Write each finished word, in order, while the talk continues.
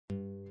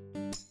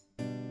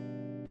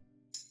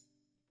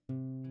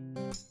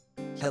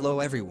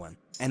Hello everyone,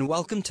 and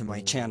welcome to my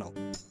channel.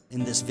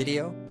 In this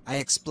video, I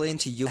explain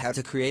to you how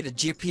to create a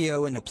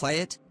GPO and apply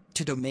it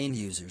to domain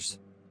users.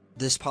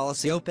 This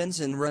policy opens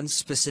and runs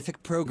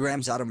specific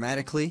programs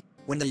automatically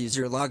when the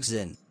user logs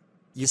in.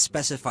 You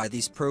specify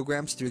these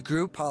programs through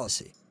group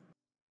policy.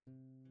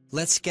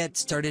 Let's get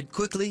started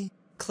quickly.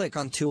 Click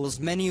on Tools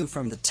menu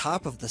from the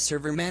top of the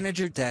Server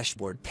Manager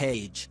dashboard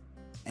page.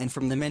 And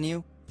from the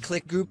menu,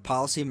 click Group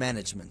Policy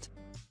Management.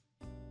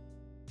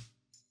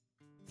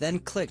 Then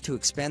click to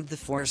expand the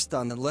forest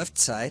on the left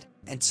side,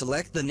 and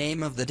select the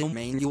name of the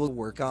domain you will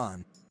work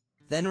on.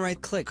 Then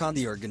right-click on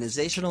the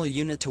organizational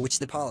unit to which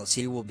the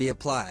policy will be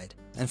applied,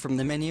 and from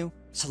the menu,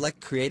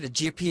 select Create a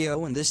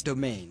GPO in this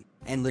domain,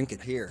 and link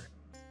it here.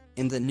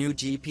 In the new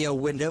GPO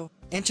window,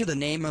 enter the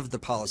name of the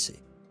policy.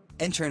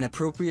 Enter an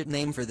appropriate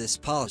name for this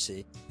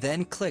policy,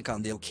 then click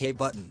on the OK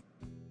button.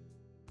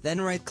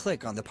 Then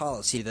right-click on the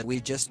policy that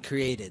we just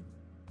created,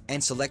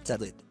 and select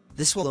Edit.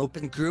 This will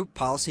open Group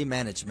Policy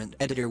Management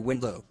Editor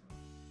window.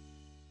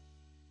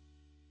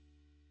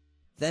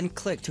 Then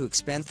click to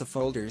expand the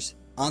folders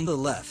on the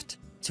left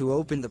to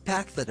open the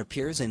path that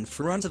appears in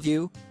front of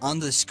you on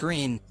the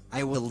screen.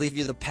 I will leave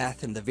you the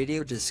path in the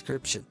video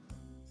description.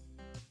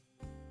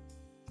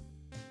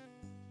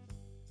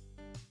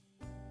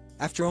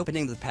 After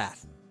opening the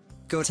path,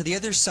 go to the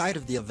other side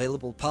of the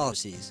available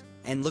policies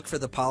and look for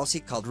the policy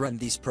called Run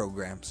These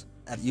Programs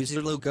at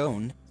User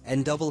Logon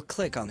and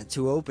double-click on it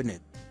to open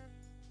it.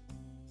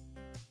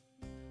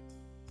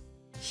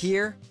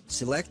 Here,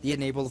 select the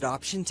enabled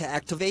option to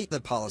activate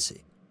the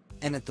policy,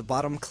 and at the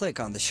bottom click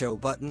on the Show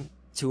button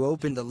to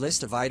open the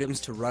list of items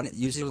to run at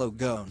User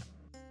Logon.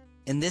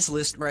 In this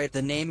list, write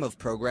the name of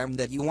program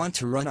that you want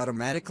to run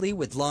automatically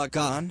with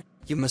Logon.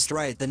 You must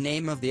write the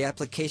name of the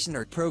application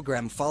or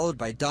program followed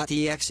by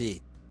 .exe.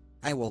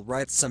 I will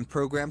write some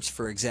programs,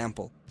 for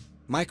example,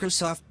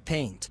 Microsoft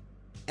Paint,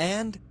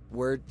 and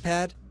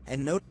WordPad,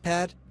 and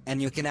Notepad,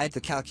 and you can add the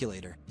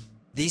calculator.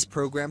 These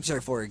programs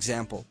are for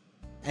example,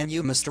 and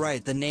you must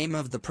write the name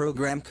of the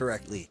program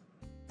correctly.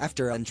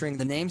 After entering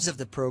the names of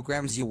the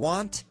programs you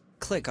want,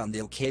 click on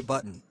the OK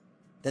button.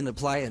 Then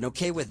apply an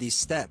OK with these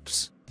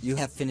steps. You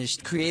have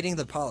finished creating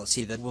the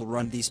policy that will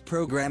run these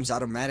programs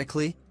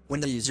automatically when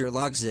the user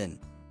logs in.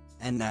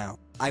 And now,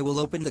 I will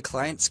open the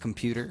client's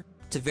computer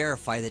to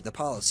verify that the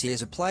policy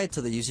is applied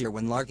to the user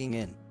when logging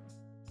in.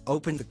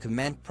 Open the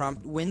command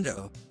prompt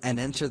window and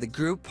enter the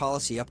group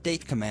policy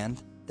update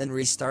command, then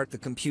restart the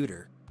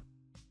computer.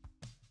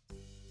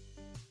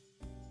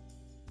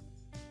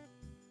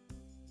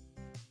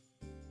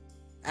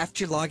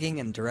 After logging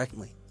in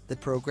directly, the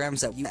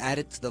programs that you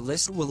added to the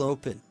list will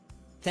open.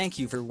 Thank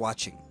you for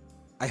watching.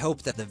 I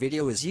hope that the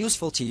video is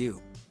useful to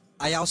you.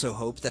 I also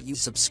hope that you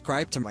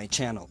subscribe to my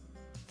channel.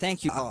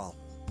 Thank you all.